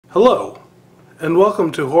Hello, and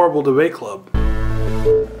welcome to Horrible Debate Club.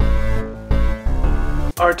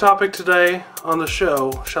 Our topic today on the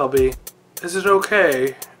show shall be, is it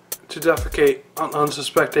okay to defecate on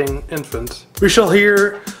unsuspecting infants? We shall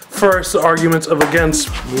hear first the arguments of against.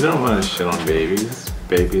 We don't want to shit on babies.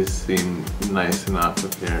 Babies seem nice enough.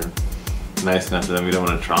 If you're nice enough to them, we don't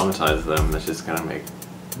want to traumatize them. That's just gonna make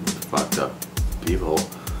fucked up people.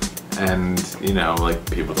 And, you know, like,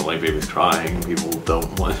 people don't like babies crying, people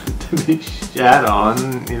don't want to be shat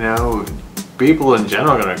on, you know. People in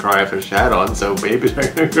general are gonna cry if they're shat on, so babies are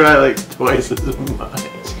gonna cry like twice as much.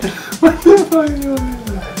 What the fuck are you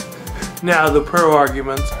doing? Now, the pro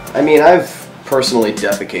argument. I mean, I've personally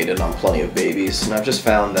defecated on plenty of babies, and I've just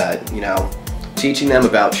found that, you know, teaching them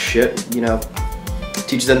about shit, you know,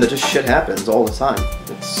 teaches them that just shit happens all the time.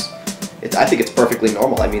 I think it's perfectly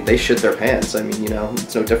normal. I mean, they shit their pants. I mean, you know,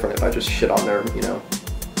 it's no different if I just shit on their, you know,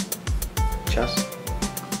 chest.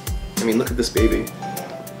 I mean, look at this baby.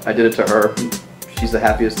 I did it to her. She's the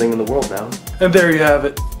happiest thing in the world now. And there you have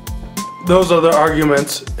it. Those are the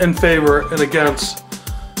arguments in favor and against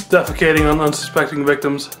defecating on unsuspecting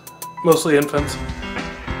victims, mostly infants.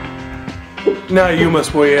 Now you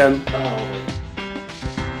must weigh in.